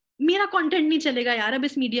मेरा कंटेंट नहीं चलेगा यार अब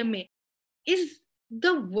इस मीडियम में, is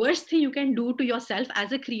the worst thing you can do to yourself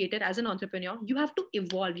as a creator, as an entrepreneur. You have to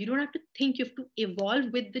evolve. You don't have to think. You have to evolve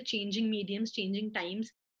with the changing mediums, changing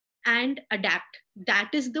times, and adapt.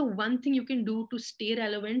 That is the one thing you can do to stay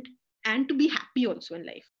relevant and to be happy also in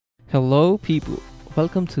life. Hello, people.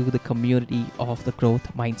 Welcome to the community of the Growth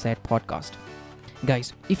Mindset podcast.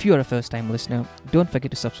 Guys, if you are a first time listener, don't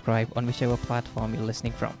forget to subscribe on whichever platform you're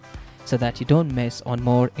listening from so that you don't miss on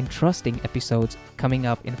more interesting episodes coming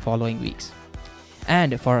up in following weeks.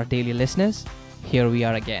 And for our daily listeners, here we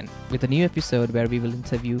are again with a new episode where we will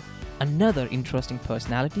interview another interesting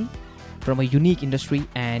personality from a unique industry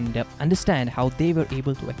and understand how they were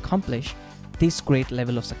able to accomplish this great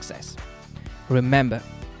level of success. Remember,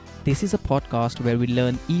 this is a podcast where we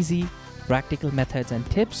learn easy, practical methods and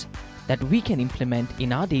tips that we can implement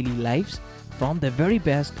in our daily lives from the very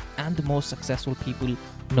best and the most successful people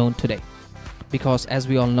known today. Because as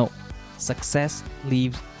we all know, success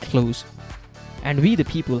leaves clues. And we, the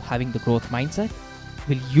people having the growth mindset,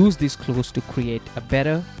 will use these clues to create a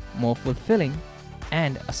better, more fulfilling,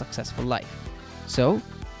 and a successful life. So,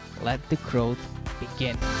 let the growth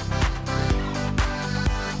begin.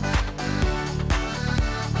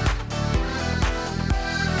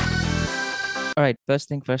 All right, first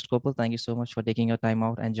thing first, Kopal, thank you so much for taking your time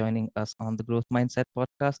out and joining us on the Growth Mindset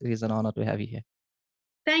podcast. It is an honor to have you here.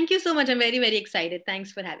 Thank you so much. I'm very, very excited.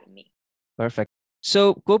 Thanks for having me. Perfect.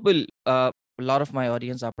 So, Kopal, a lot of my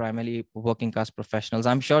audience are primarily working class professionals.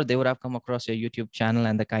 I'm sure they would have come across your YouTube channel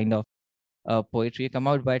and the kind of poetry you come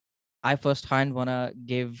out, but I firsthand want to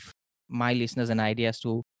give my listeners an idea as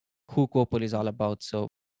to who Kopal is all about. So,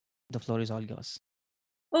 the floor is all yours.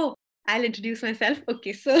 Oh, I'll introduce myself.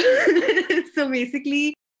 Okay, so so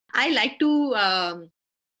basically, I like to.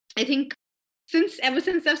 I think ever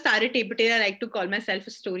since I've started Tapetate, I like to call myself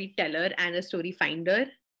a storyteller and a story finder.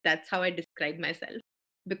 That's how I describe myself,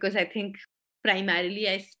 because I think primarily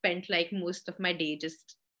I spent like most of my day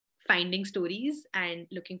just finding stories and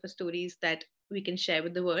looking for stories that we can share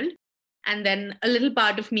with the world. And then a little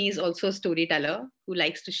part of me is also a storyteller who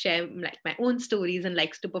likes to share like my own stories and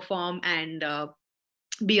likes to perform and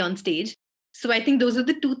be on stage. So I think those are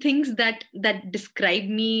the two things that describe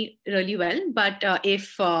me really well. But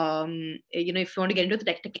if if you want to get into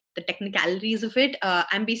the technicalities of it,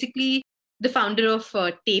 I'm basically the founder of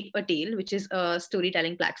Tape a Tale, which is a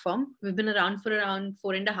storytelling platform. We've been around for around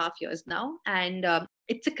 4.5 years now, and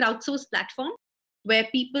it's a crowdsourced platform where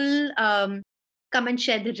people come and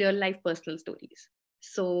share their real life personal stories.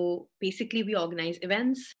 So basically, we organize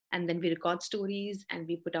events and then we record stories and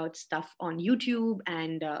we put out stuff on YouTube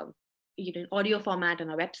and in audio format on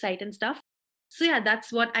our website and stuff. So yeah,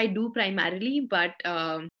 that's what I do primarily. But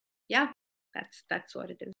yeah, that's what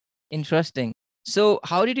it is. Interesting. So,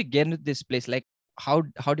 how did you get into this place? Like, how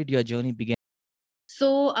did your journey begin?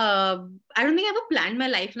 So I don't think I ever planned my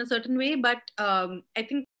life in a certain way, but I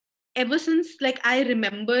think ever since like I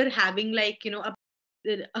remember having like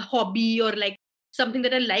a hobby or like something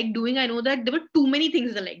that I like doing, I know that there were too many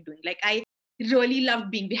things I like doing. Like I really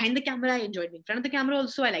loved being behind the camera. I enjoyed being in front of the camera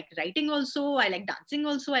also. I liked writing also. I like dancing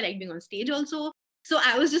also. I like being on stage also. So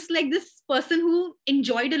I was just like this person who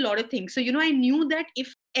enjoyed a lot of things. So, I knew that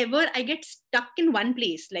if ever I get stuck in one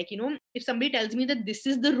place, like, if somebody tells me that this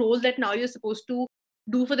is the role that now you're supposed to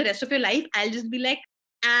do for the rest of your life, I'll just be like,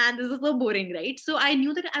 this is so boring, right? So I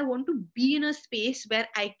knew that I want to be in a space where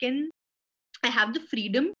I have the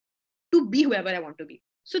freedom to be whoever I want to be.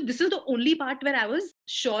 So this is the only part where I was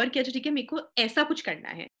sure कि अच्छा ठीक है मेरे को ऐसा कुछ करना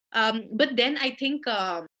है. But then I think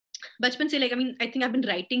बचपन से I think I've been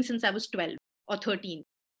writing since I was 12 or 13.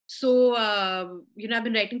 So I've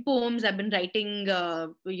been writing poems, I've been writing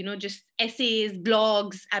just essays,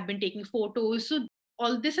 blogs, I've been taking photos. So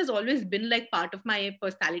all this has always been like part of my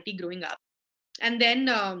personality growing up. And then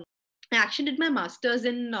I actually did my master's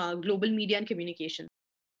in global media and communication.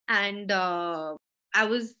 And I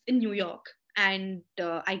was in New York, and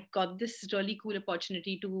I got this really cool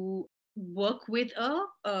opportunity to work with a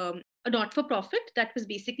not-for-profit that was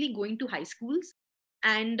basically going to high schools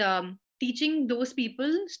and teaching those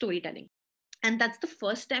people storytelling. And that's the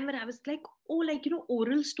first time where I was like, oh, like,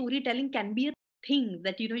 oral storytelling can be a thing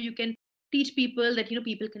that, you can teach people, that,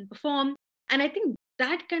 people can perform. And I think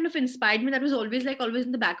that kind of inspired me. That was always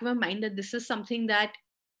in the back of my mind that this is something that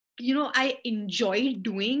I enjoy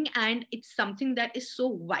doing, and it's something that is so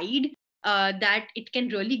wide that it can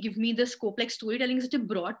really give me the scope. Like storytelling is such a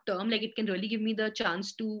broad term, like it can really give me the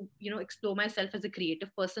chance to explore myself as a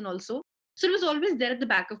creative person also. So it was always there at the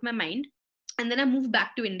back of my mind. And then I moved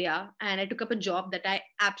back to India and I took up a job that I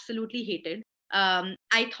absolutely hated.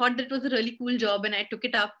 I thought that was a really cool job and I took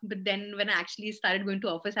it up. But then when I actually started going to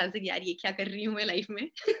office, I was like, yaar, ye kya kar rahi hu main life mein?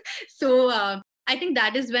 So I think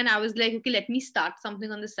that is when I was like, okay, let me start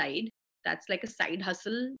something on the side. That's like a side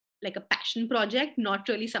hustle, like a passion project, not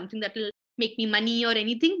really something that will make me money or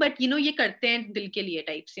anything, but ye karte hain dil ke liye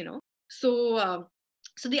types, So,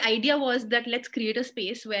 so the idea was that let's create a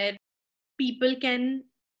space where people can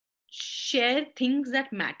share things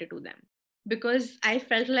that matter to them, because I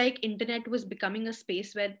felt like internet was becoming a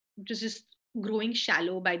space where it was just growing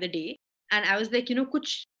shallow by the day. And I was like,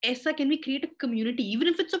 kuch aisa, can we create a community, even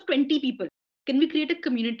if it's of 20 people? Can we create a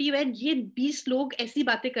community where ये 20 लोग ऐसी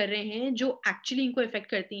बातें कर रहे हैं जो actually इनको affect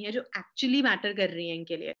करती हैं, जो actually matter कर रही हैं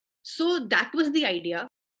इनके लिए? So that was the idea.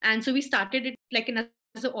 And so we started it like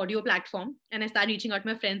as an audio platform, and I started reaching out to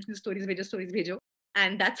my friends, stories bhejo.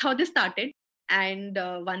 And that's how this started. And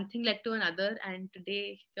one thing led to another, and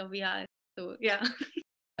today here we are. So yeah.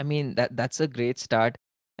 I mean, that's a great start.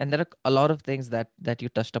 And there are a lot of things that you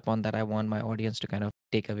touched upon that I want my audience to kind of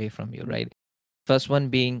take away from you, right? First one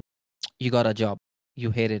being you got a job,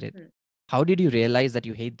 you hated it. Hmm. How did you realize that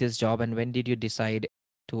you hate this job, and when did you decide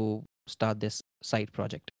to start this side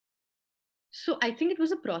project? So I think it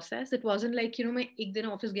was a process. It wasn't like, my ek din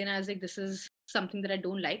office gaya, I was like, this is something that I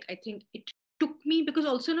don't like. I think it took me, because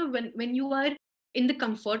also, when you are in the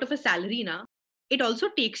comfort of a salary now, it also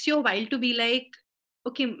takes you a while to be like,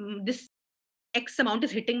 okay, this X amount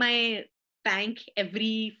is hitting my bank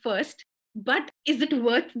every first, but is it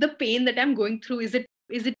worth the pain that I'm going through? Is it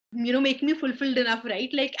making me fulfilled enough, right?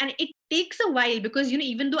 Like, and it takes a while, because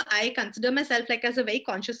even though I consider myself like as a very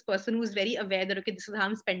conscious person who's very aware that okay, this is how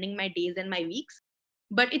I'm spending my days and my weeks,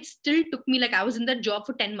 but it still took me, like I was in that job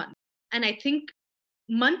for 10 months, and I think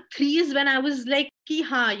month 3 is when I was like ki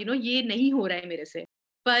ha, ye nahi ho raha hai mere se.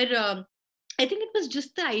 But I think it was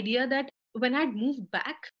just the idea that when I'd moved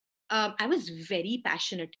back, I was very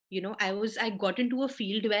passionate. I got into a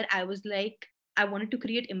field where I was like, I wanted to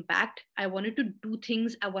create impact. I wanted to do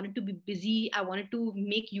things. I wanted to be busy. I wanted to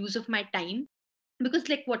make use of my time. Because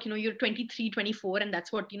like what, you're 23, 24, and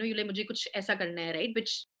that's what, you're like, mujhe kuch aisa karna hai, right?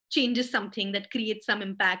 Which changes something, that creates some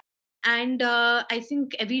impact. And I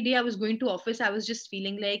think every day I was going to office, I was just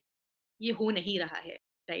feeling like, ye ho nahi raha hai,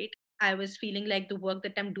 right? I was feeling like the work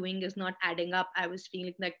that I'm doing is not adding up. I was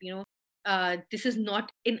feeling like, this is not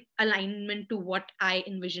in alignment to what I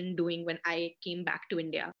envisioned doing when I came back to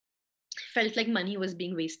India. Felt like money was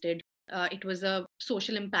being wasted. It was a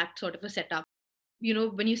social impact sort of a setup.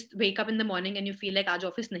 When you wake up in the morning and you feel like aaj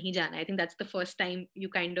office nahi jana, I think that's the first time you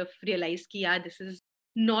kind of realize ki yeah, this is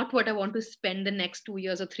not what I want to spend the next 2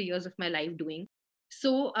 years or 3 years of my life doing.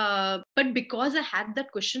 So but because I had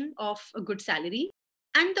that cushion of a good salary,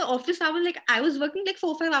 and the office hour, like I was working like 4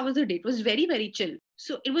 or 5 hours a day, it was very very chill,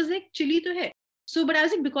 so it was like chilly to hai. So but I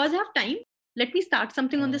was like, because I have time, let me start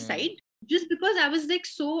something on the Mm. side, just because I was like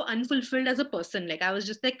so unfulfilled as a person. Like I was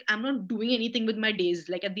just like, I'm not doing anything with my days.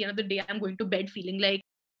 Like at the end of the day, I'm going to bed feeling like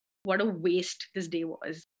what a waste this day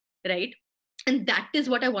was, right? And that is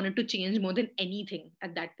what I wanted to change more than anything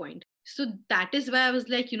at that point. So that is why I was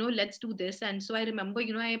like, let's do this. And so I remember,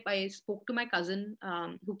 I spoke to my cousin,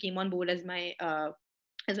 who came on board as my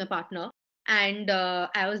partner. And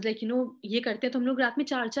I was like, ये करते हैं तो हम लोग रात में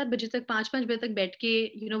 4-4 बजे तक 5-5 बजे तक बैठ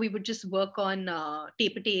के, we would just work on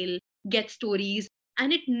tape a tale, get stories.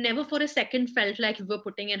 And it never for a second felt like we were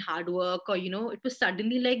putting in hard work, or it was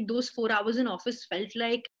suddenly like those 4 hours in office felt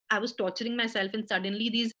like I was torturing myself, and suddenly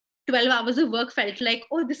these 12 hours of work felt like,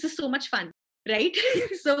 oh, this is so much fun, right?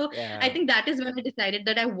 So I Yeah. think that is when I decided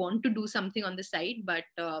that I want to do something on the side. But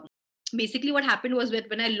basically what happened was that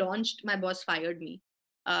when I launched, my boss fired me.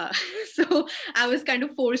 uh, so I was kind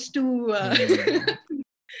of forced to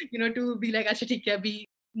Hmm. to be like, acha theek hai, abhi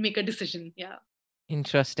make a decision. Yeah.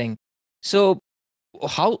 Interesting. So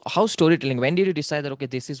how storytelling? When did you decide that okay,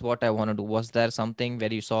 this is what I want to do? Was there something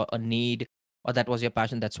where you saw a need, or that was your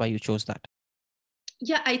passion? That's why you chose that.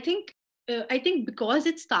 Yeah, I think because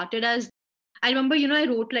it started as, I remember, I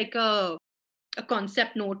wrote like a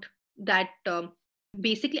concept note that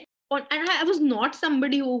basically and I was not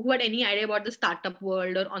somebody who had any idea about the startup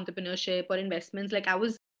world or entrepreneurship or investments. Like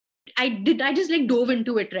I just like dove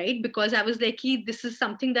into it, right? Because I was like, this is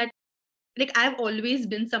something that, like, I've always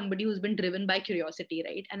been somebody who's been driven by curiosity,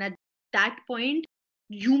 right? And at that point,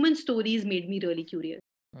 human stories made me really curious.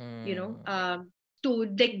 you know Mm. um so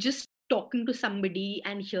like just talking to somebody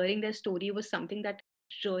and hearing their story was something that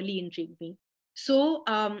really intrigued me. So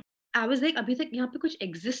I was like, abhi tak yahan pe kuch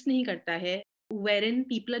exist nahi karta hai, wherein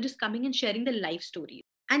people are just coming and sharing their life stories,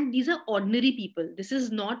 and these are ordinary people. This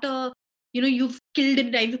is not a, you've killed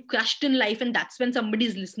in life, you've crushed in life, and that's when somebody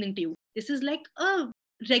is listening to you. This is like a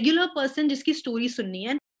regular person जिसकी story सुननी है,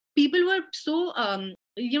 and people were so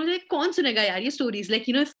like कौन सुनेगा यार ये stories, like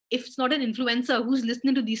if it's not an influencer who's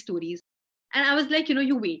listening to these stories. And I was like,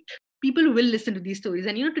 you wait, people will listen to these stories,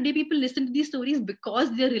 and today people listen to these stories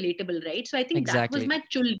because they're relatable, right? So I think that was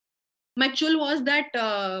Exactly. my chul was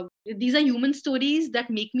that these are human stories that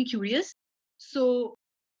make me curious. So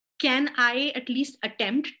can I at least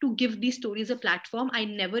attempt to give these stories a platform? I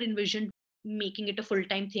never envisioned making it a full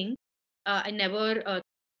time thing. I never,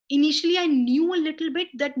 initially, I knew a little bit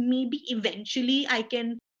that maybe eventually I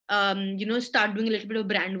can, start doing a little bit of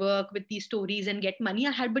brand work with these stories and get money.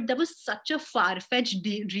 I had, but that was such a far fetched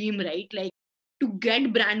dream, right? Like to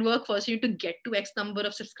get brand work, first you need to get to X number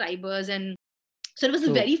of subscribers, and so it was a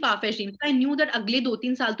True. very far fetched dream. So I knew that अगले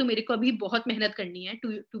 2-3 साल तो मेरे को अभी बहुत मेहनत करनी है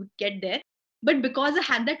to get there. But because I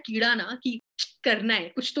had that कीड़ा ना कि करना है,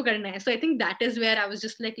 कुछ तो करना है. So I think that is where I was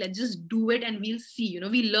just like, let's just do it and we'll see.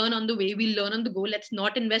 We learn on the way, we learn on the go. Let's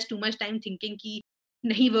not invest too much time thinking कि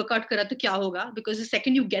नहीं workout करा तो क्या होगा? Because the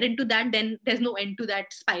second you get into that, then there's no end to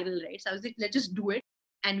that spiral, right? So I was like, let's just do it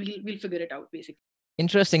and we'll figure it out basically.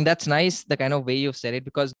 Interesting. That's nice, the kind of way you've said it,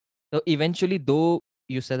 because eventually, though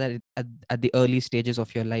you said that at the early stages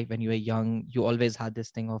of your life when you were young, you always had this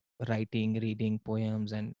thing of writing, reading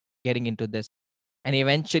poems, and getting into this. And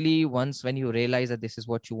eventually, once when you realize that this is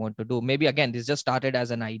what you want to do, maybe again, this just started as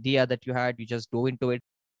an idea that you had, you just go into it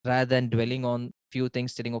rather than dwelling on few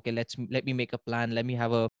things, sitting, okay, let me make a plan, let me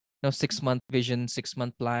have a 6-month vision,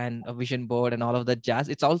 6-month plan, a vision board, and all of that jazz.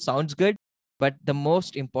 It all sounds good. But the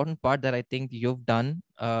most important part that I think you've done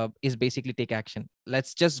is basically take action.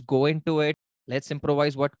 Let's just go into it. Let's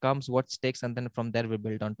improvise what comes, what sticks, and then from there we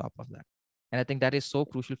build on top of that. And I think that is so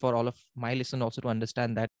crucial for all of my listeners also to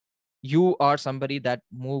understand that you are somebody that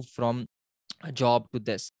moved from a job to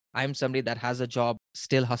this. I'm somebody that has a job,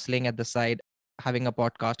 still hustling at the side, having a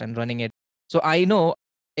podcast and running it. So I know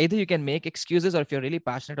either you can make excuses, or if you're really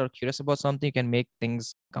passionate or curious about something, you can make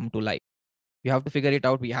things come to life. You have to figure it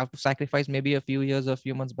out. We have to sacrifice maybe a few years or a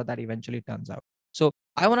few months, but that eventually turns out. So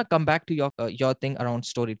I want to come back to your thing around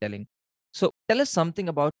storytelling. So tell us something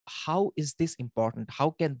about how is this important? How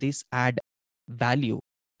can this add value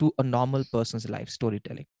to a normal person's life?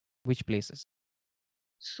 Storytelling, which places?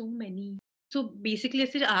 So many. So basically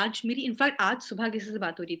ऐसे आज मेरी in fact आज सुबह किसी से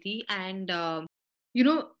बात हो रही थी and you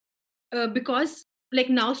know because like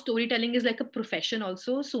now storytelling is like a profession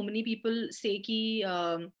also. So many people say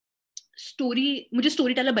कि story मुझे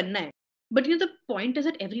storyteller बनना है. But the point is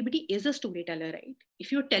that everybody is a storyteller, right?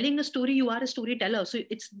 If you're telling a story, you are a storyteller. So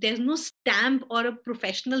there's no stamp or a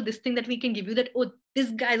professional this thing that we can give you that, oh,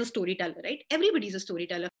 this guy is a storyteller, right? Everybody's a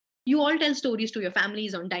storyteller. You all tell stories to your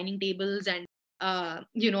families on dining tables and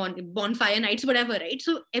on bonfire nights, whatever, right?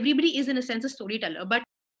 So everybody is in a sense a storyteller. But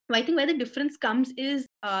I think where the difference comes is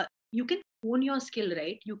you can hone your skill,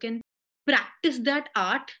 right? You can practice that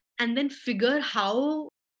art and then figure how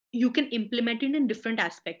you can implement it in different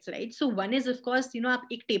aspects, right? So one is, of course, आप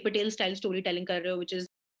एक taper tale style storytelling कर रहे हो, which is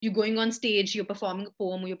you going on stage, you're performing a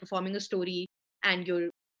poem or you're performing a story, and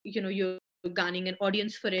you're garnering an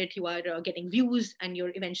audience for it. You are getting views, and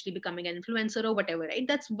you're eventually becoming an influencer or whatever, right?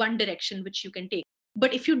 That's one direction which you can take.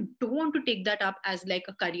 But if you don't want to take that up as like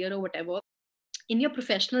a career or whatever, in your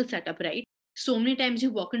professional setup, right? So many times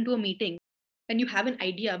you walk into a meeting and you have an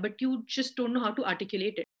idea, but you just don't know how to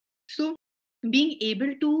articulate it. So being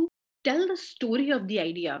able to tell the story of the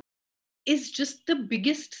idea is just the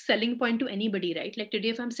biggest selling point to anybody, right? Like today,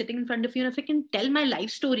 if I'm sitting in front of you and if I can tell my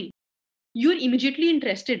life story, you're immediately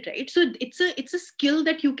interested, right? So it's a skill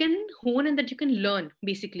that you can hone and that you can learn.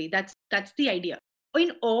 Basically, that's the idea.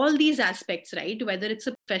 In all these aspects, right? Whether it's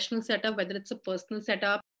a professional setup, whether it's a personal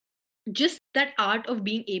setup, just that art of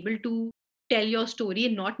being able to tell your story,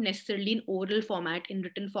 and not necessarily in oral format, in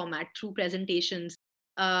written format, through presentations.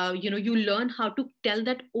 You learn how to tell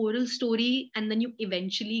that oral story, and then you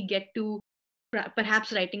eventually get to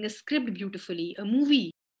perhaps writing a script beautifully, a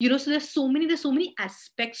movie. So there's so many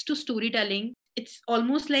aspects to storytelling. It's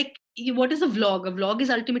almost like, what is a vlog? A vlog is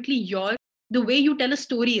ultimately the way you tell a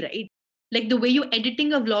story, right? Like the way you're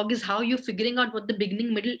editing a vlog is how you're figuring out what the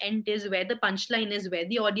beginning, middle, end is, where the punchline is, where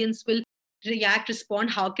the audience will react, respond.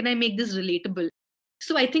 How can I make this relatable?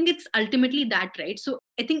 So I think it's ultimately that, right? So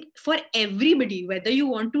I think for everybody, whether you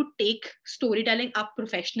want to take storytelling up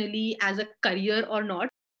professionally as a career or not,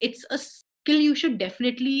 it's a skill you should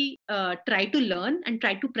definitely try to learn and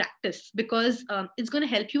try to practice, because it's going to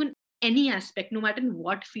help you in any aspect, no matter in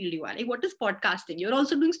what field you are. Like, what is podcasting? You're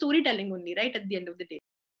also doing storytelling only, right? At the end of the day.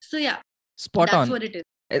 So yeah, Spot that's on. what it is.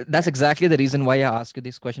 That's Yeah. exactly the reason why I ask you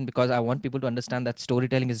this question, because I want people to understand that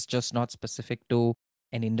storytelling is just not specific to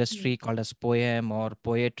an Mm. industry called as poem or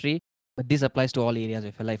poetry. But this applies to all areas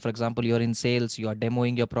of your life. For example, you're in sales, you are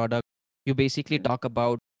demoing your product, you basically talk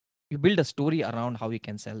about, you build a story around how you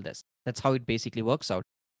can sell this. That's how it basically works out.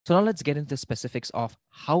 So now let's get into the specifics of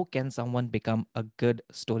how can someone become a good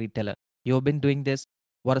storyteller. You've been doing this.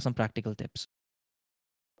 What are some practical tips?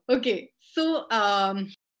 Okay, so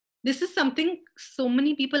this is something so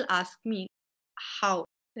many people ask me, how,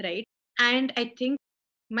 right? And I think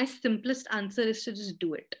my simplest answer is to just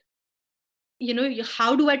do it.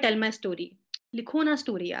 How do I tell my story? लिखो ना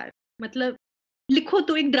story यार. मतलब लिखो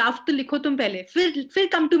तो, एक draft तो लिखो तुम पहले, फिर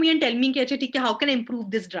come to me and tell me कि अच्छा ठीक है, how can I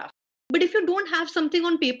improve this draft? But if you don't have something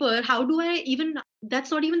on paper, how do I even,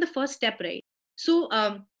 that's not even the first step, right? So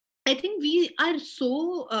I think we are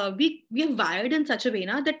so we are wired in such a way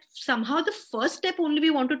ना, that somehow the first step only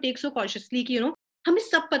we want to take so cautiously कि हमें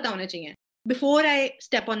सब पता होना चाहिए before I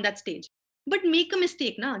step on that stage. But make a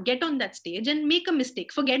mistake na, get on that stage and make a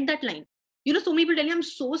mistake, forget that line. So many people tell me I'm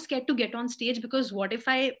so scared to get on stage because what if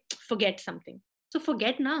I forget something? So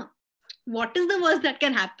forget na. What is the worst that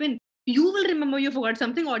can happen? You will remember you forgot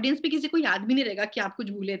something. Audience पे किसी को याद भी नहीं रहेगा कि आप कुछ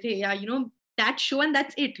भूले थे, या that show, and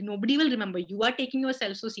that's it. Nobody will remember. You are taking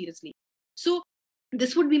yourself so seriously. So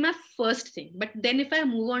this would be my first thing. But then if I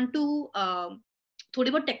move on to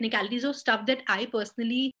थोड़ी बहुत technicalities of stuff that I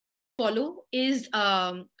personally follow is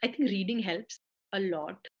I think reading helps a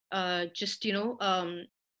lot. Just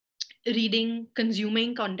reading,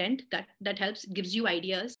 consuming content, that helps, gives you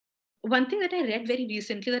ideas. One thing that I read very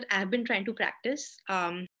recently that I've been trying to practice,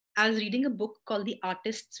 I was reading a book called The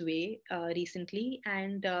Artist's Way recently,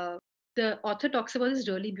 and the author talks about this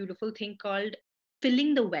really beautiful thing called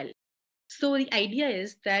filling the well. So the idea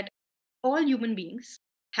is that all human beings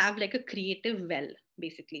have like a creative well,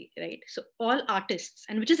 basically, right? So all artists,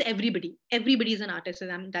 and which is everybody is an artist,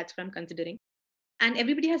 and that's what I'm considering, and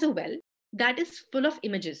everybody has a well that is full of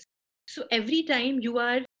images. So every time you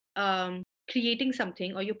are creating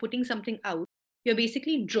something or you're putting something out, you're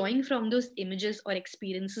basically drawing from those images or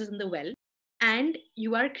experiences in the well, and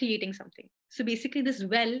you are creating something. So basically this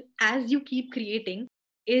well, as you keep creating,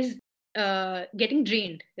 is getting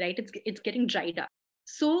drained, right? It's getting dried up.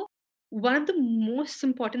 So one of the most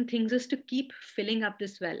important things is to keep filling up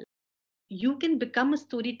this well. You can become a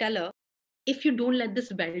storyteller if you don't let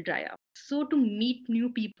this well dry up. So, to meet new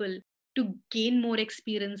people, to gain more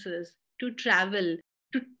experiences, to travel,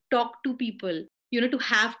 to talk to people, to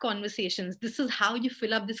have conversations, this is how you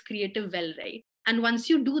fill up this creative well, right? And once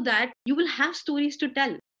you do that, you will have stories to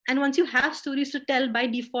tell. And once you have stories to tell, by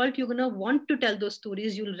default, you're going to want to tell those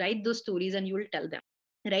stories. You'll write those stories and you'll tell them,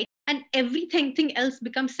 right? And everything else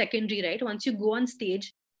becomes secondary, right? Once you go on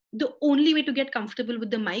stage, the only way to get comfortable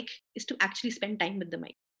with the mic is to actually spend time with the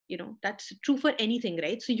mic. That's true for anything,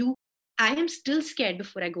 right? So I am still scared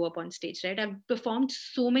before I go up on stage, right? I've performed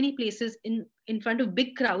so many places in front of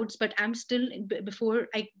big crowds, but I'm still, before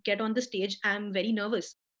I get on the stage, I'm very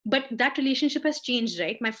nervous. But that relationship has changed,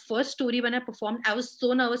 right? My first story, when I performed, I was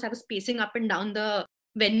so nervous, I was pacing up and down the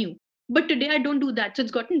venue. But today I don't do that. So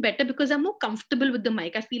it's gotten better because I'm more comfortable with the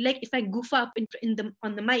mic. I feel like if I goof up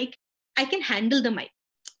on the mic, I can handle the mic.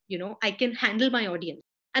 I can handle my audience.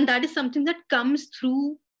 And that is something that comes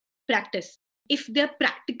through practice. If there are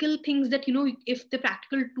practical things that, if the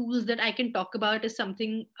practical tools that I can talk about is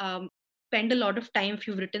something, spend a lot of time, if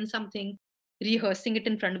you've written something, rehearsing it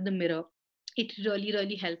in front of the mirror, it really,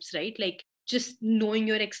 really helps, right? Like just knowing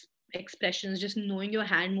your expressions, just knowing your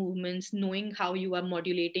hand movements, knowing how you are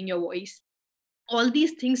modulating your voice. All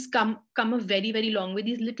these things come a very, very long way.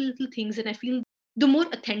 These little things, and I feel the more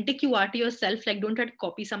authentic you are to yourself, like don't try to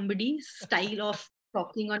copy somebody's style of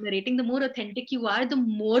talking or narrating. The more authentic you are, the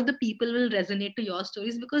more the people will resonate to your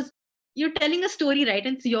stories, because you're telling a story, right?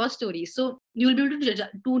 And it's your story, so you'll be able to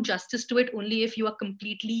do justice to it only if you are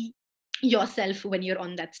completely yourself when you're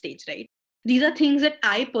on that stage, right? These are things that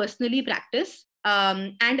I personally practice,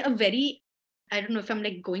 and a very, I don't know if I'm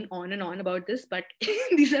like going on and on about this, but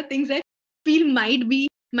these are things I feel might be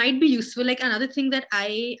useful. Like another thing that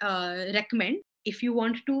I recommend, if you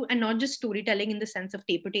want to, and not just storytelling in the sense of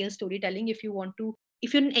paper tale storytelling, if you're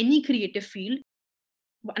in any creative field,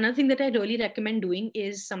 another thing that I really recommend doing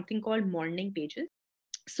is something called morning pages.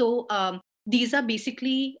 So these are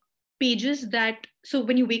basically pages that, so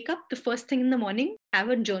when you wake up the first thing in the morning, have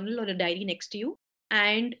a journal or a diary next to you,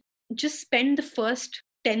 and just spend the first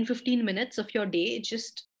 10-15 minutes of your day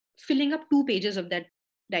just filling up 2 pages of that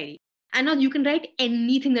diary. And now you can write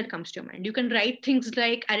anything that comes to your mind. You can write things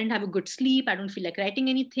like, I didn't have a good sleep, I don't feel like writing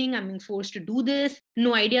anything, I'm being forced to do this,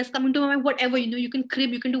 no ideas come into my mind, whatever. You can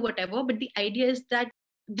crib, you can do whatever. But the idea is that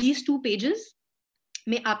these 2 pages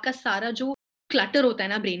में आपका सारा जो clutter hota hai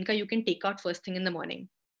na brain ka, you can take out first thing in the morning.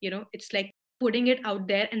 It's like putting it out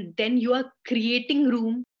there, and then you are creating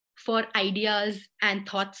room for ideas and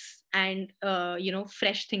thoughts and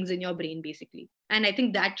fresh things in your brain, basically. And I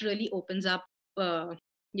think that really opens up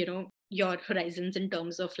your horizons in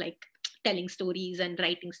terms of like telling stories and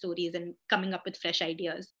writing stories and coming up with fresh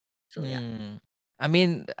ideas. So yeah. I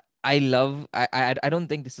mean, I don't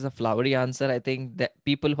think this is a flowery answer. I think that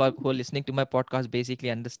people who are listening to my podcast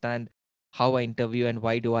basically understand how I interview and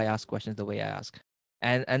why do I ask questions the way I ask.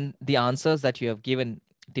 And the answers that you have given,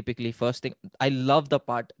 typically, first thing, I love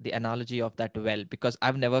the analogy of that well, because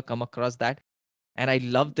I've never come across that. And I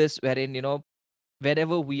love this wherein,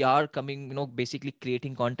 wherever we are coming, basically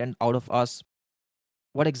creating content out of us,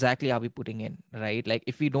 what exactly are we putting in, right? Like,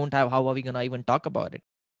 if we don't have, how are we gonna even talk about it?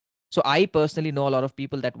 So I personally know a lot of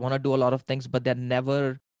people that want to do a lot of things, but they're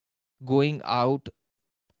never going out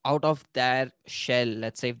of their shell.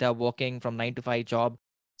 Let's say if they're working from 9 to 5 job,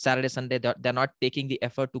 Saturday, Sunday, they're not taking the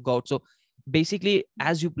effort to go out. So basically,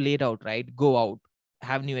 as you laid out, right, go out,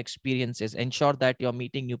 have new experiences, ensure that you're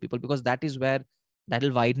meeting new people, because that is where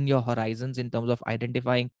that'll widen your horizons in terms of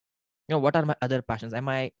identifying, what are my other passions? Am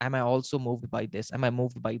I also moved by this? Am I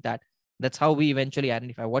moved by that? That's how we eventually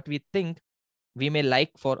identify what we think we may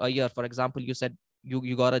like for a year. For example, you said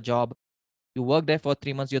you got a job, you worked there for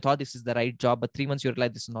 3 months, you thought this is the right job, but 3 months you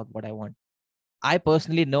realize this is not what I want. I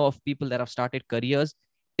personally know of people that have started careers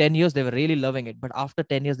 10 years, they were really loving it, but after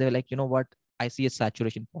 10 years they were like, you know what, I see a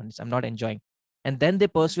saturation point, I'm not enjoying. And then they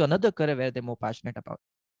pursue another career where they're more passionate about.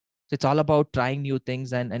 So it's all about trying new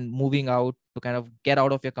things and moving out to kind of get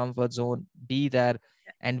out of your comfort zone, be there,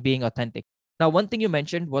 and being authentic. Now, one thing you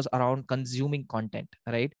mentioned was around consuming content,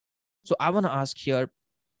 right? So I want to ask here,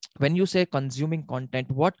 when you say consuming content,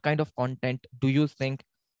 what kind of content do you think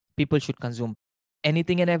people should consume?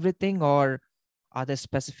 Anything and everything, or are there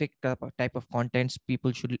specific type of contents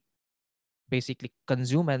people should basically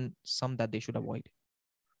consume and some that they should avoid?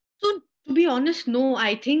 So to be honest, no,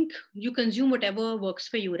 I think you consume whatever works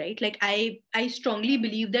for you, right? Like I strongly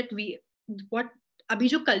believe that what abhi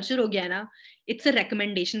jo culture ho gaya na, it's a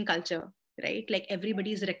recommendation culture, right? Like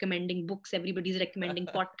everybody's recommending books, everybody's recommending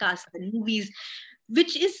podcasts and movies,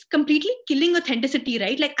 which is completely killing authenticity,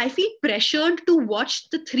 right? Like I feel pressured to watch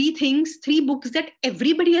the three books that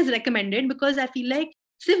everybody has recommended, because I feel like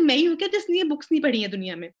सिर्फ मैं ही हूँ क्या जिसने ये books नहीं पढ़ी है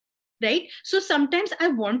दुनिया में, right? So sometimes I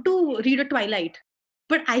want to read a Twilight,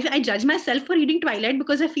 but I judge myself for reading Twilight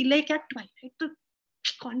because I feel like, yeah, Twilight to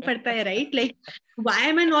kaun padhta hai, right? Like, why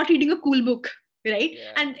am I not reading a cool book, right?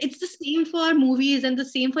 Yeah. And it's the same for movies and the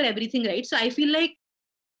same for everything, right? So I feel like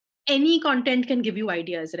any content can give you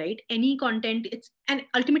ideas, right? Any content, and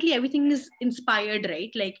ultimately everything is inspired,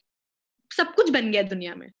 right? Like, सब कुछ बन गया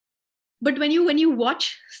दुनिया में. But when you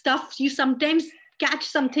watch stuff, you sometimes catch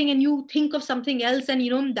something and you think of something else,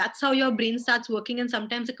 and that's how your brain starts working, and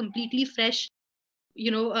sometimes a completely fresh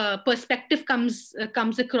perspective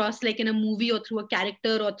comes across, like in a movie or through a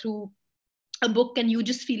character or through a book, and you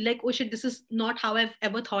just feel like, oh shit, this is not how I've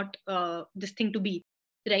ever thought this thing to be,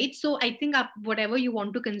 right? So I think whatever you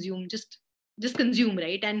want to consume, just consume,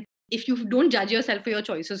 right? And if you don't judge yourself for your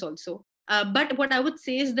choices also, but what I would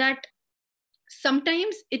say is that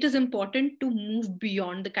sometimes it is important to move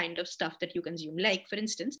beyond the kind of stuff that you consume. Like, for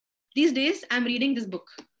instance, these days I'm reading this book.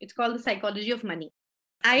 It's called The Psychology of Money.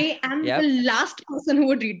 I am Yep. the last person who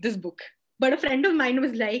would read this book. But a friend of mine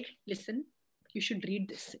was like, listen, you should read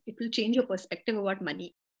this. It will change your perspective about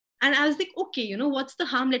money. And I was like, okay, what's the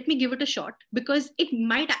harm? Let me give it a shot, because it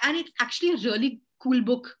might, and it's actually a really cool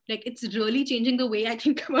book. Like, it's really changing the way I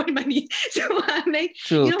think about money. So I'm like,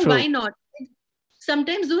 True, why true. not?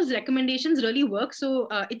 Sometimes those recommendations really work. So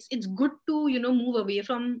it's good to move away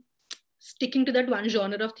from sticking to that one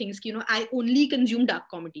genre of things. I only consume dark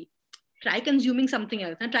comedy. Try consuming something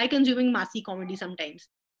else, and try consuming massy comedy sometimes.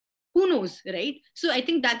 Who knows, right? So I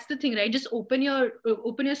think that's the thing, right? Just open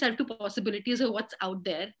yourself to possibilities of what's out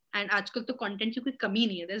there. And आजकल तो content की कोई कमी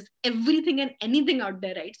नहीं है. There's everything and anything out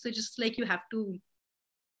there, right? So just like you have to,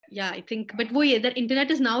 yeah, I think. But wo ye, that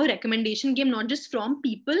internet is now a recommendation game, not just from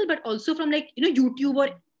people but also from, like,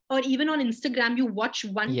 YouTube, or even on Instagram. You watch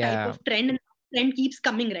one type Yeah, of trend and trend keeps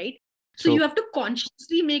coming, right? So true. you have to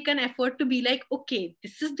consciously make an effort to be like, okay,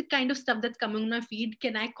 this is the kind of stuff that's coming on my feed.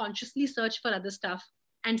 Can I consciously search for other stuff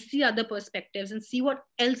and see other perspectives and see what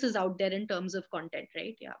else is out there in terms of content,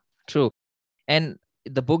 right? Yeah. True. And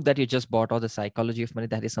the book that you just bought, or The Psychology of Money,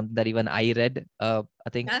 that is something that even I read, I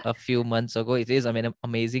think Yeah. a few months ago. It is, I mean, an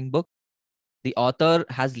amazing book. The author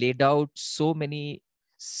has laid out so many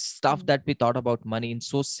stuff Mm. that we thought about money in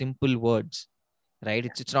so simple words, right?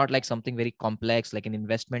 Yeah. It's not like something very complex, like an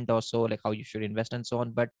investment or so, like how you should invest and so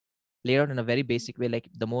on. But laid out in a very basic way, like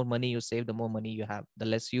the more money you save, the more money you have. The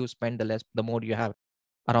less you spend, the more you have,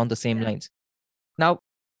 around the same Yeah. lines. Now,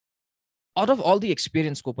 out of all the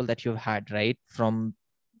experience, Kopal, that you've had, right, from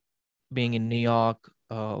being in New York,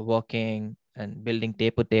 working and building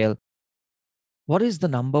Taper Tail, what is the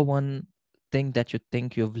number one thing that you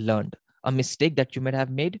think you've learned? A mistake that you might have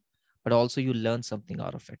made, but also you learned something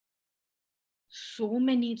out of it. So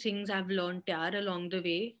many things I've learned there along the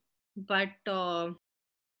way, but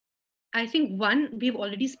I think one we've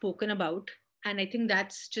already spoken about, and I think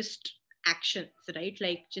that's just actions, right?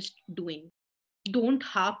 Like just doing. Don't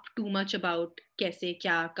harp too much about kaise,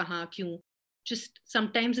 kya, kahan, kyun. Just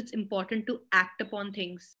sometimes it's important to act upon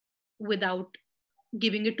things without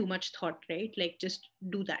giving it too much thought, right? Like just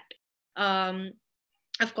do that. Um,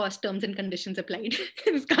 of course, terms and conditions applied.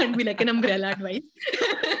 This can't be like an umbrella advice.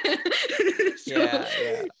 so, Yeah,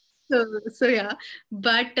 yeah. so yeah.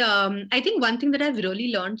 But I think one thing that I've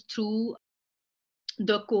really learned through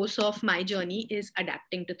the course of my journey is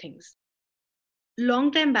adapting to things.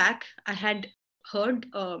 Long time back, I had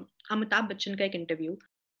heard Amitabh Bachchan ka ek interview,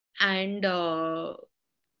 and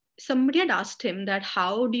somebody had asked him that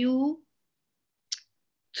how do you,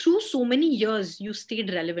 through so many years, you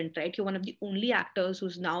stayed relevant, right? You're one of the only actors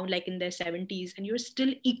who's now like in their 70s, and you're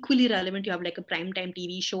still equally relevant. You have like a primetime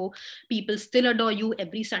TV show. People still adore you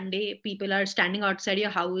every Sunday. People are standing outside your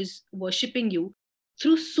house worshiping you.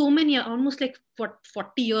 Through so many, almost like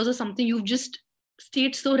 40 years or something, you've just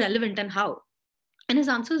stayed so relevant. And how? And his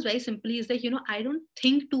answer is very simply is that, I don't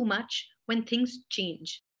think too much when things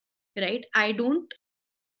change, right? I don't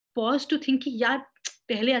pause to think कि यार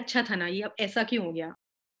पहले अच्छा था ना, ये अब ऐसा क्यों हो गया,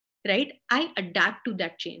 right? I adapt to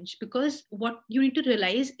that change, because what you need to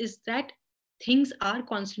realize is that things are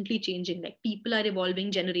constantly changing. Like people are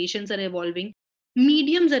evolving, generations are evolving,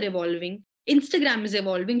 mediums are evolving, Instagram is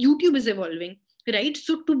evolving, YouTube is evolving, right?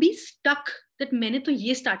 So to be stuck that मैंने तो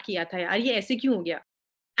ये start किया था यार, ये ऐसे क्यों हो गया?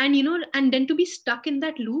 And and then to be stuck in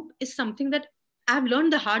that loop is something that I've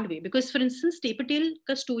learned the hard way. Because for instance, Taper Tail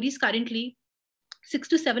ka story is currently 6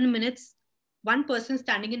 to 7 minutes, one person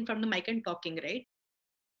standing in front of the mic and talking, right?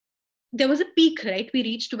 There was a peak, right? We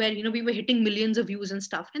reached where we were hitting millions of views and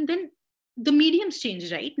stuff, and then the mediums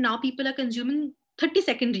changed, right? Now people are consuming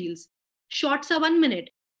 30-second reels, shorts are 1 minute.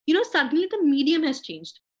 Suddenly the medium has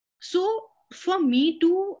changed. So for me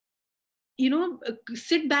to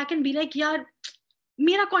sit back and be like, yeah,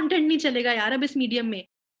 मेरा content नहीं चलेगा यार अब इस medium में,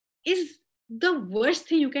 is the worst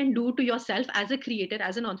thing you can do to yourself as a creator,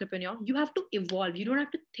 as an entrepreneur. You have to evolve. You don't have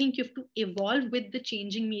to think. You have to evolve with the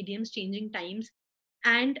changing mediums, changing times,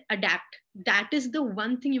 and adapt. That is the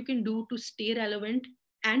one thing you can do to stay relevant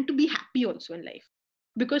and to be happy also in life.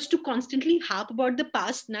 Because to constantly harp about the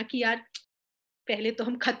past, na कि यार पहले तो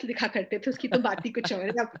हम खत लिखा करते थे, उसकी तो बात ही कुछ और है,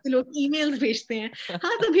 अब तो लोग ईमेल्स भेजते हैं.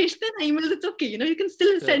 हाँ, तो भेजते हैं ना emails, it's okay, you can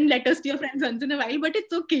still send letters to your friends once in a while, but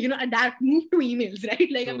it's okay, adapt, move to emails,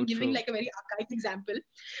 right? Like I'm giving like a very archaic example,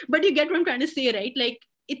 but you get what I'm trying to say, right? Like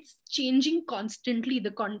it's changing constantly.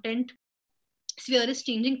 The content sphere is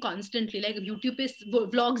changing constantly. Like YouTube is,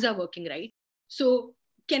 vlogs are working, right? So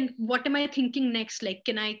what am I thinking next? Like,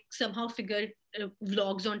 can I somehow figure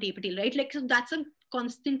vlogs on Tapetil, right? Like, so that's a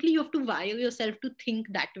constantly, you have to wire yourself to think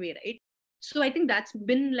that way, right? So I think that's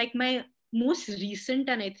been like my most recent,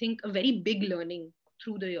 and I think a very big learning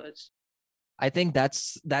through the years. I think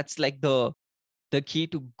that's like the key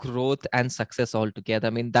to growth and success altogether.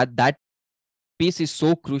 I mean, that piece is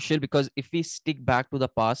so crucial, because if we stick back to the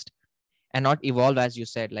past and not evolve, as you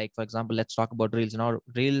said, like for example, let's talk about reels. Now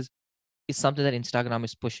reels is something that Instagram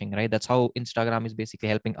is pushing, right? That's how Instagram is basically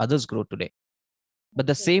helping others grow today. But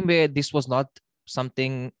the same way, this was not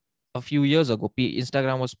something a few years ago.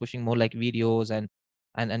 Instagram was pushing more like videos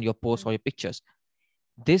and your posts or your pictures.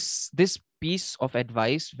 This piece of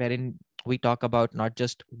advice wherein we talk about not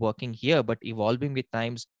just working here but evolving with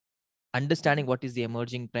times, understanding what is the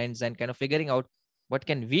emerging trends, and kind of figuring out what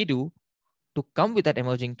can we do to come with that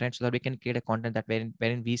emerging trend so that we can create a content that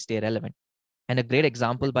wherein we stay relevant. And a great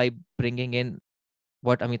example by bringing in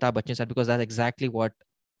what Amitabh Bachchan said, because that's exactly what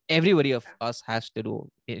everybody of us has to do.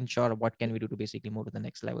 Ensure what can we do to basically move to the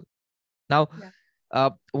next level. Now,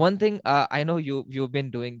 one thing, I know you've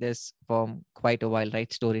been doing this for quite a while,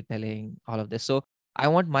 right? Storytelling, all of this. So I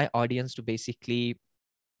want my audience to basically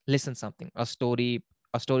listen something, a story,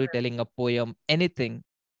 a storytelling, a poem, anything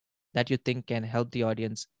that you think can help the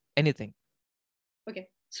audience. Anything. Okay,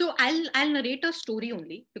 so I'll narrate a story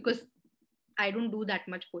only, because I don't do that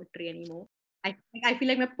much poetry anymore. I feel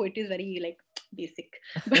like my poetry is very like basic,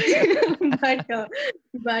 but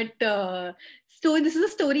so this is a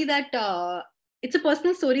story that it's a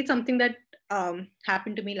personal story. It's something that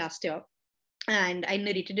happened to me last year. and I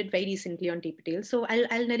narrated it very recently on TP Tales, so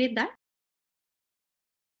I'll narrate that.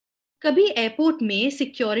 कभी airport में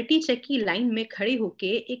security check की line में खड़े होके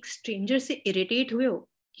एक stranger से irritate हुए हो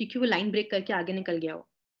क्योंकि वो लाइन ब्रेक करके आगे निकल गया हो?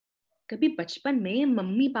 कभी बचपन में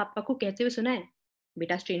मम्मी पापा को कहते हुए सुना है,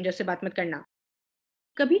 बेटा स्ट्रेंजर से बात मत करना?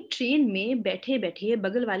 कभी ट्रेन में बैठे बैठे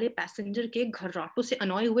बगल वाले पैसेंजर के घर्राटों से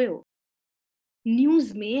अनॉय हुए हो?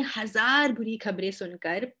 न्यूज में हजार बुरी खबरें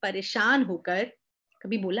सुनकर परेशान होकर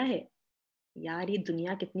कभी बोला है, यार ये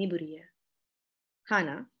दुनिया कितनी बुरी है? हाँ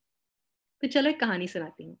ना? तो चलो एक कहानी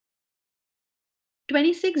सुनाती हूँ।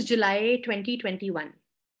 26 जुलाई 2021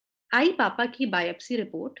 आई पापा की बायोप्सी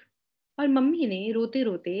रिपोर्ट और मम्मी ने रोते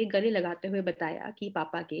रोते गले लगाते हुए बताया कि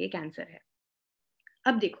पापा के कैंसर है।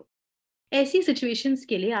 अब देखो, ऐसी सिचुएशंस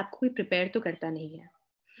के लिए आपको कोई प्रिपेयर तो करता नहीं है।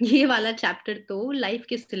 ये वाला चैप्टर तो लाइफ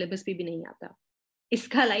के सिलेबस पे भी नहीं आता।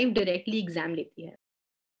 इसका लाइफ डायरेक्टली एग्जाम लेती है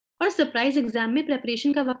और सरप्राइज एग्जाम में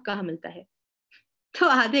प्रेपरेशन का वक्त कहाँ मिलता है? तो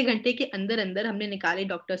आधे घंटे के अंदर अंदर हमने निकाले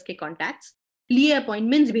डॉक्टर्स के कॉन्टैक्ट्स, लिए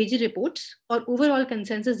अपॉइंटमेंट्स, भेजी रिपोर्ट्स और ओवरऑल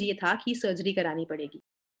कंसेंसस ये था कि सर्जरी करानी पड़ेगी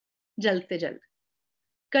जल्द से जल्द।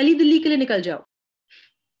 कल ही दिल्ली के लिए निकल जाओ,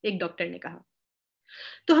 एक डॉक्टर ने कहा।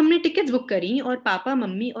 तो हमने टिकट्स बुक करी और पापा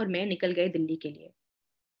मम्मी और मैं निकल गए दिल्ली के लिए।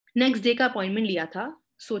 नेक्स्ट डे का अपॉइंटमेंट लिया था।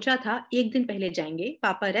 सोचा था एक दिन पहले जाएंगे,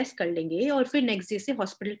 पापा रेस्ट कर लेंगे और फिर नेक्स्ट डे से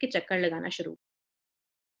हॉस्पिटल के चक्कर लगाना शुरू।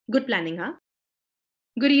 गुड प्लानिंग, हाँ?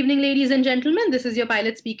 Good evening ladies and gentleman, this is your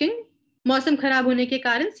pilot speaking. मौसम खराब होने के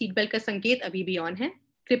कारण सीट बेल्ट का संकेत अभी भी ऑन है।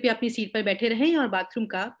 कृपया अपनी सीट पर बैठे रहें और बाथरूम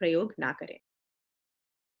का प्रयोग ना करें।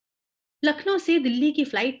 लखनऊ से दिल्ली की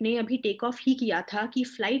फ्लाइट ने अभी टेक ऑफ ही किया था कि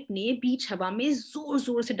फ्लाइट ने बीच हवा में जोर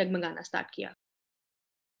जोर से डगमगाना स्टार्ट किया।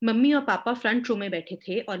 मम्मी और पापा फ्रंट रो में बैठे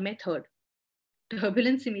थे और मैं थर्ड।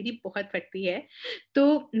 टर्बुलेंस से मेरी बहुत फटती है,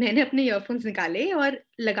 तो मैंने अपने ईयरफोन्स निकाले और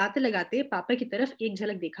लगाते लगाते पापा की तरफ एक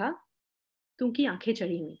झलक देखा तो उनकी आंखें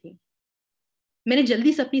चढ़ी हुई थी। मैंने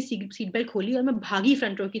जल्दी से अपनी सीट बेल्ट खोली और मैं भागी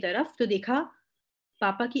फ्रंट रो की तरफ, तो देखा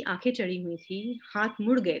पापा की आंखें चढ़ी हुई थी, हाथ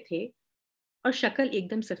मुड़ गए थे और शक्ल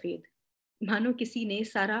एकदम सफेद, मानो किसी ने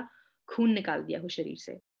सारा खून निकाल दिया हो शरीर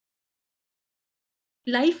से।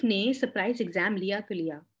 लाइफ ने सरप्राइज एग्जाम लिया तो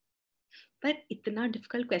लिया, पर इतना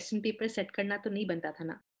डिफिकल्ट क्वेश्चन पेपर सेट करना तो नहीं बनता था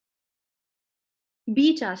ना।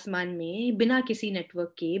 बीच आसमान में बिना किसी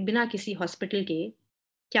नेटवर्क के, बिना किसी हॉस्पिटल के,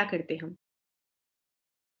 क्या करते हम?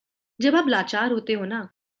 जब आप लाचार होते हो ना,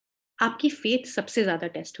 आपकी फेथ सबसे ज्यादा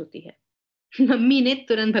टेस्ट होती है। मम्मी ने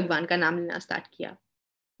तुरंत भगवान का नाम लेना स्टार्ट किया।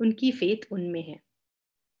 उनकी फेथ उनमें है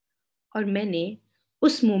और मैंने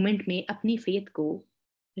उस मोमेंट में अपनी फेथ को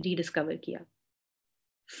रीडिस्कवर किया।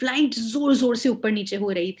 फ्लाइट जोर जोर से ऊपर नीचे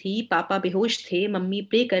हो रही थी, पापा बेहोश थे, मम्मी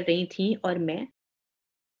प्रे कर रही थी और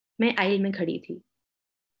मैं आइल में खड़ी थी।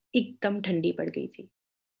 एकदम ठंडी पड़ गई थी।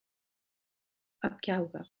 अब क्या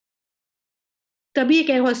होगा? तभी एक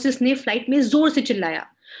एयर होस्टेस ने फ्लाइट में जोर से चिल्लाया,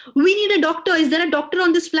 we need a doctor, is there a doctor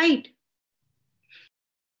on this flight?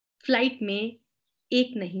 Flight में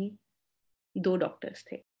एक नहीं, दो डॉक्टर्स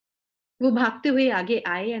थे। वो भागते हुए आगे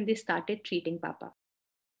आए एंड दे स्टार्टेड ट्रीटिंग पापा।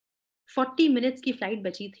 40 मिनट्स की फ्लाइट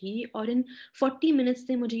बची थी और इन 40 मिनट्स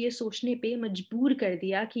ने मुझे ये सोचने पे मजबूर कर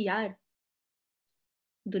दिया कि यार,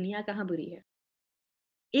 दुनिया कहाँ बुरी है।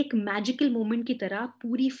 एक मैजिकल मोमेंट की तरह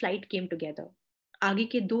पूरी फ्लाइट केम टुगेदर। आगे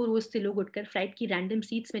के दो रोज से लोग उठकर फ्लाइट की रैंडम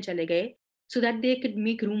सीट्स में चले गए so that they could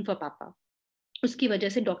make room for पापा। उसकी वजह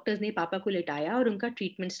से डॉक्टर्स ने पापा को लिटाया और उनका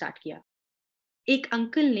ट्रीटमेंट स्टार्ट किया। एक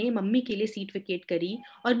अंकल ने मम्मी के लिए सीट वेकेट करी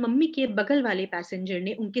और मम्मी के बगल वाले पैसेंजर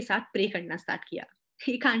ने उनके साथ प्रे करना स्टार्ट किया।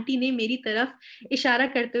 एक आंटी ने मेरी तरफ इशारा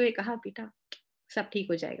करते हुए कहा, बेटा सब ठीक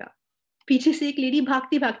हो जाएगा। पीछे से एक लेडी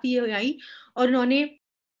भागती भागती आई और उन्होंने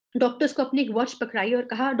डॉक्टर्स को अपनी एक वॉच पकड़ाई और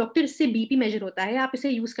कहा, डॉक्टर इससे बीपी मेजर होता है, आप इसे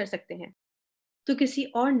यूज कर सकते हैं। तो किसी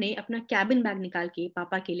और ने अपना कैबिन बैग निकाल के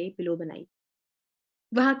पापा के लिए पिलो बनाई।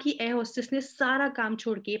 वहां की एयर होस्टेस ने सारा काम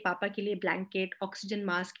छोड़ के पापा के लिए blanket, oxygen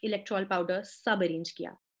mask, Electral powder सब अरेंज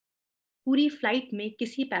किया। पूरी फ्लाइट में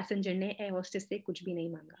किसी पैसेंजर ने एयर होस्टेस से कुछ भी नहीं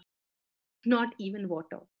मांगा, नॉट इवन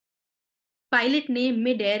वाटर। पायलट ने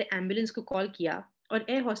मिड एयर एम्बुलेंस को कॉल किया और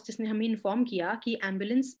एयर होस्टेस ने हमें इन्फॉर्म किया कि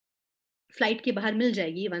एम्बुलेंस फ्लाइट के बाहर मिल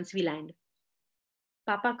जाएगी वंस वी लैंड।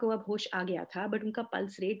 पापा को अब होश आ गया था, बट उनका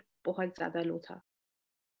पल्स रेट बहुत ज्यादा लो था।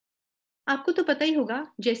 आपको तो पता ही होगा,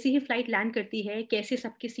 जैसे ही फ्लाइट लैंड करती है कैसे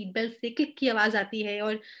सबके सीट बेल्ट से क्लिक की आवाज आती है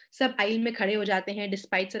और सब आइल में खड़े हो जाते हैं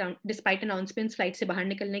डिस्पाइट अनाउंसमेंट्स फ्लाइट से बाहर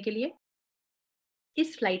निकलने के लिए।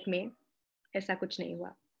 इस फ्लाइट में ऐसा कुछ नहीं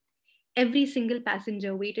हुआ। Every single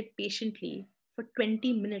passenger waited patiently for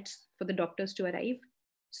 20 minutes for the doctors to arrive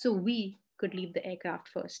so we could leave the aircraft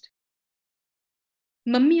first.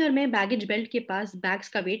 मम्मी और मैं बैगेज बेल्ट के पास बैग्स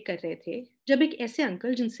का वेट कर रहे थे जब एक ऐसे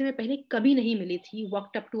अंकल जिनसे मैं पहले कभी नहीं मिली थी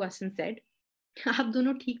walked up to us and said, आप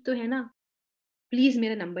दोनों ठीक तो है ना? प्लीज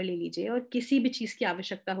मेरा नंबर ले लीजिए और किसी भी चीज की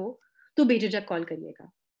आवश्यकता हो तो बेझिझक कॉल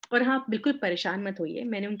करिएगा। और हाँ, बिल्कुल परेशान मत होइए,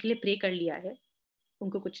 मैंने उनके लिए प्रे कर लिया है,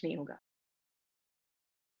 उनको कुछ नहीं होगा।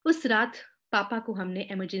 उस रात पापा को हमने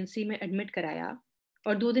इमरजेंसी में एडमिट कराया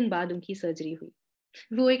और 2 दिन बाद उनकी सर्जरी हुई।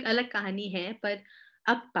 वो एक अलग कहानी है, पर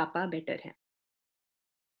अब पापा बेटर हैं।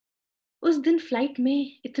 उस दिन फ्लाइट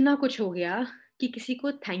में इतना कुछ हो गया कि किसी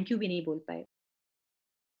को थैंक यू भी नहीं बोल पाए।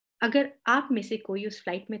 अगर आप में से कोई उस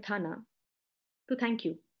फ्लाइट में था ना, तो थैंक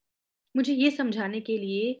यू, मुझे ये समझाने के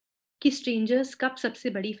लिए कि स्ट्रेंजर्स कब सबसे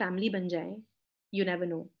बड़ी फैमिली बन जाएं, यू नेवर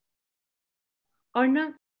नो। और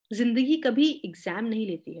ना, जिंदगी कभी एग्जाम नहीं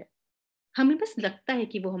लेती है, हमें बस लगता है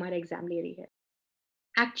कि वो हमारा एग्जाम ले रही है।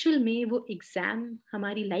 एक्चुअल में वो एग्जाम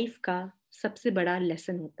हमारी लाइफ का सबसे बड़ा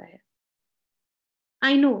लेसन होता है।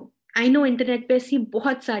 I know, I know internet पे ऐसी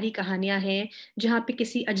बहुत सारी कहानियां हैं जहाँ पे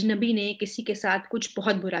किसी अजनबी ने किसी के साथ कुछ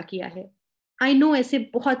बहुत बुरा किया है। आई नो ऐसे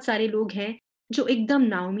बहुत सारे लोग हैं जो एकदम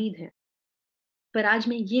नाउमीद हैं। पर आज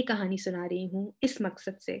मैं ये कहानी सुना रही हूँ इस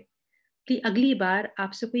मकसद से कि अगली बार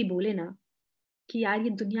आपसे कोई बोले ना कि यार ये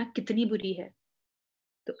दुनिया कितनी बुरी है,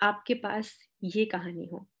 तो आपके पास ये कहानी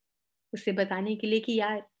हो उसे बताने के लिए कि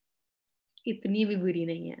यार इतनी भी बुरी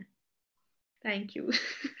नहीं है। Thank you.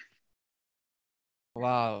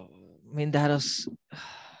 Wow. I mean, that was,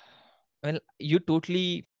 well, you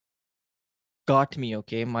totally got me,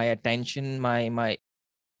 okay? My attention,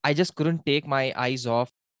 I just couldn't take my eyes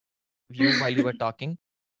off you while you were talking.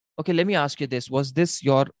 Okay, let me ask you this. Was this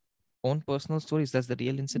your own personal story? Is that the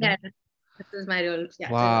real Yeah, incident? this is my real, yeah,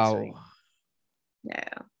 real story. Wow.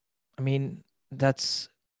 Yeah. I mean, that's,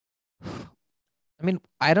 I mean,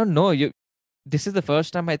 I don't know. This is the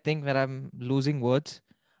first time I think where I'm losing words.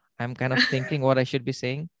 I'm kind of thinking what I should be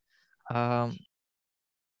saying. Um,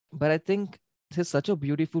 but I think this is such a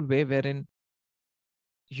beautiful way wherein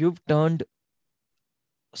you've turned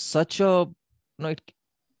such a,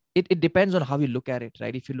 it depends on how you look at it,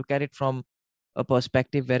 right? If you look at it from a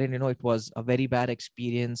perspective wherein it was a very bad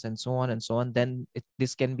experience and so on and so on, then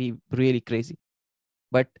this can be really crazy.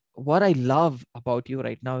 But what I love about you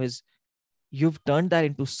right now is you've turned that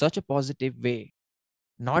into such a positive way.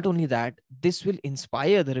 Not only that, this will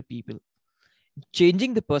inspire other people,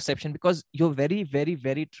 changing the perception, because you're very, very,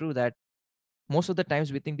 very true that most of the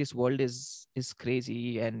times we think this world is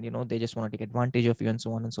crazy and they just want to take advantage of you and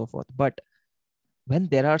so on and so forth. But when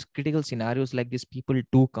there are critical scenarios like this, people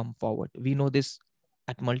do come forward. We know this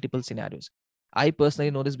at multiple scenarios. I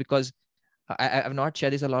personally know this because I've not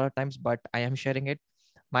shared this a lot of times, but I am sharing it.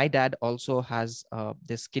 My dad also has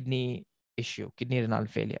this kidney issue, kidney renal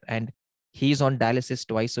failure, and he's on dialysis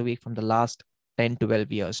twice a week from the last 10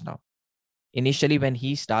 12 years now. Initially when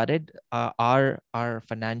he started, our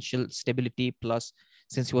financial stability, plus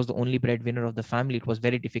since he was the only breadwinner of the family, it was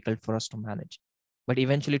very difficult for us to manage. But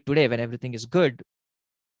eventually today, when everything is good,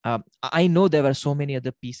 I know there were so many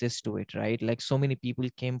other pieces to it, right? Like so many people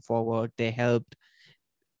came forward, they helped.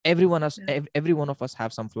 Yeah. Every one of us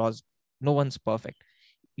have some flaws. No one's perfect.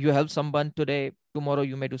 You help someone today, tomorrow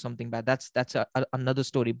you may do something bad. That's another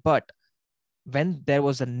story. But when there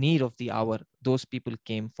was a need of the hour, those people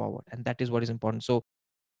came forward, and that is what is important. So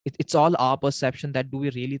it's all our perception, that do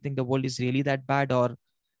we really think the world is really that bad, or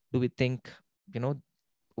do we think you know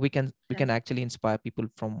we can actually inspire people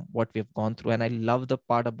from what we've gone through. And I love the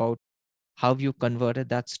part about how you converted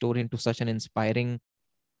that story into such an inspiring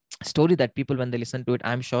story that people, when they listen to it,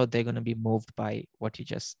 I'm sure they're going to be moved by what you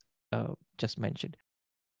just mentioned.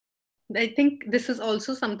 I think this is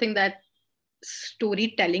also something that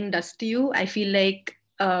storytelling does to you. I feel like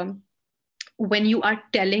when you are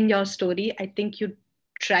telling your story, I think you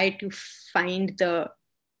try to find the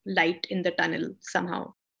light in the tunnel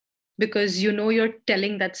somehow, because you know you're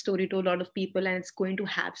telling that story to a lot of people and it's going to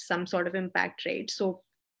have some sort of impact, right? So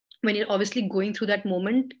when you're obviously going through that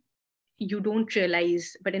moment, you don't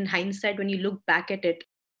realize, but in hindsight, when you look back at it,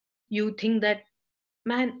 you think that,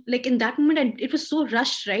 man, like in that moment, it was so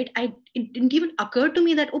rushed, right? It didn't even occur to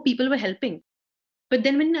me that, oh, people were helping. But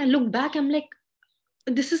then when I look back, I'm like,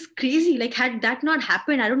 this is crazy. Like, had that not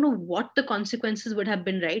happened, I don't know what the consequences would have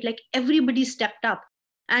been, right? Like, everybody stepped up.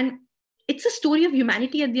 And it's a story of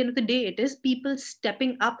humanity at the end of the day. It is people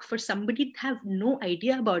stepping up for somebody they have no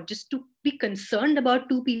idea about, just to be concerned about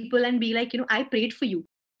two people and be like, I prayed for you.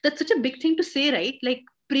 That's such a big thing to say, right? Like,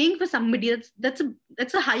 praying for somebody, that's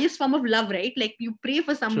the highest form of love, right? Like, you pray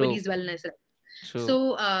for True. somebody's wellness, right?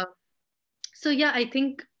 True. So yeah, I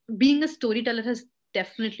think being a storyteller has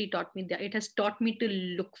definitely taught me that. It has taught me to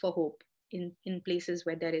look for hope in places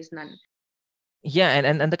where there is none. Yeah,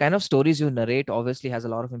 and the kind of stories you narrate obviously has a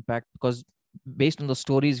lot of impact, because based on the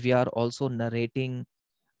stories we are also narrating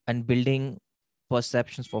and building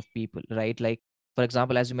perceptions for people, right? Like For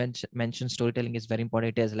example, as you mentioned, storytelling is very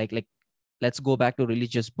important. It is like let's go back to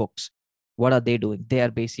religious books. What are they doing? They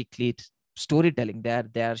are basically storytelling.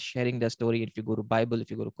 They are sharing their story. If you go to Bible,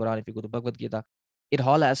 if you go to Quran, if you go to Bhagavad Gita, it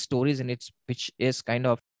all has stories in it, which is kind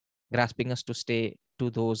of grasping us to stay to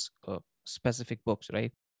those specific books,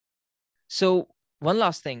 right? So one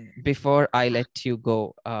last thing before I let you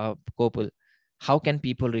go, Kopal, how can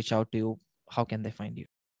people reach out to you? How can they find you?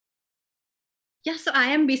 Yeah, so I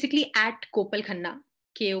am basically at Kopal Khanna,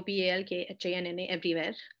 KOPALKHANNA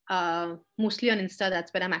everywhere. Mostly on Insta,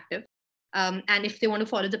 that's where I'm active. And if they want to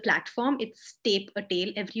follow the platform, it's Tape a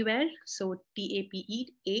Tale everywhere. So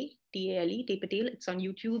TAPEATALE, Tape a Tale. It's on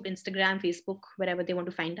YouTube, Instagram, Facebook, wherever they want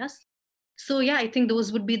to find us. So yeah, I think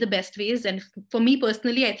those would be the best ways. And for me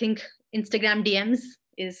personally, I think Instagram DMs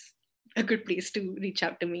is a good place to reach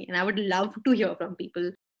out to me. And I would love to hear from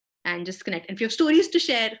people and just connect. And if you have stories to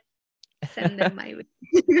share, send them my way.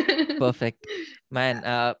 Perfect. Man,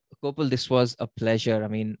 Kopal, this was a pleasure. I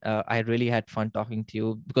mean, I really had fun talking to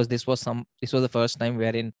you because this was the first time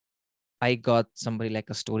wherein I got somebody like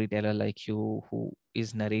a storyteller like you who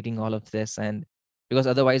is narrating all of this. And because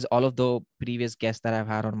otherwise, all of the previous guests that I've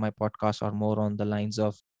had on my podcast are more on the lines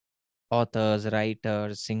of authors,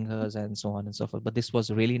 writers, singers, and so on and so forth. But this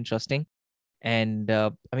was really interesting. And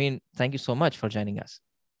I mean, thank you so much for joining us.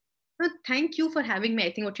 Well, thank you for having me.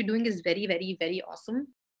 I think what you're doing is very, very, very awesome.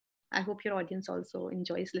 I hope your audience also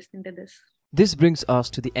enjoys listening to this. This brings us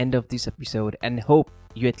to the end of this episode and hope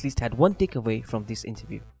you at least had one takeaway from this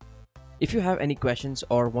interview. If you have any questions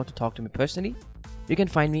or want to talk to me personally, you can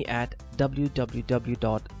find me at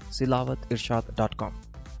www.silawatirshad.com.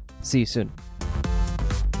 See you soon.